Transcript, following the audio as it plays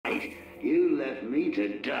left me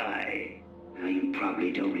to die. Now, you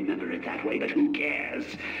probably don't remember it that way, but who cares?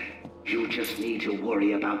 You just need to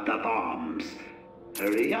worry about the bombs.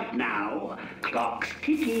 Hurry up now. Clock's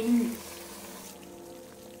ticking.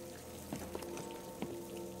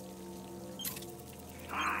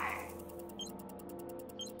 5,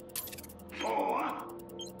 4,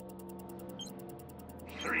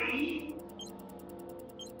 3,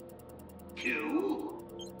 2,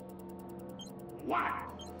 1.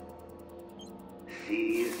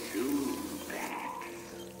 See you soon, Bax.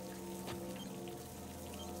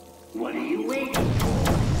 What are you waiting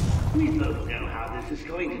for? We both know how this is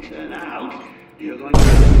going to turn out. You're going to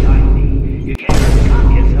find me. You can't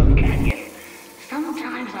stop yourself, can you?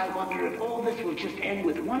 Sometimes I wonder if all this will just end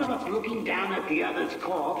with one of us looking down at the other's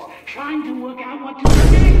corpse, trying to work out what to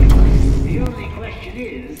do next. The only question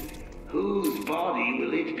is, whose body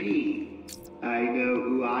will it be? I know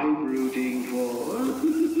who I'm rooting for.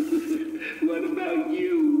 What about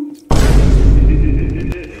you?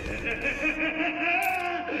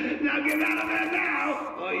 Now get out of there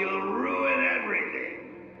now, or you'll ruin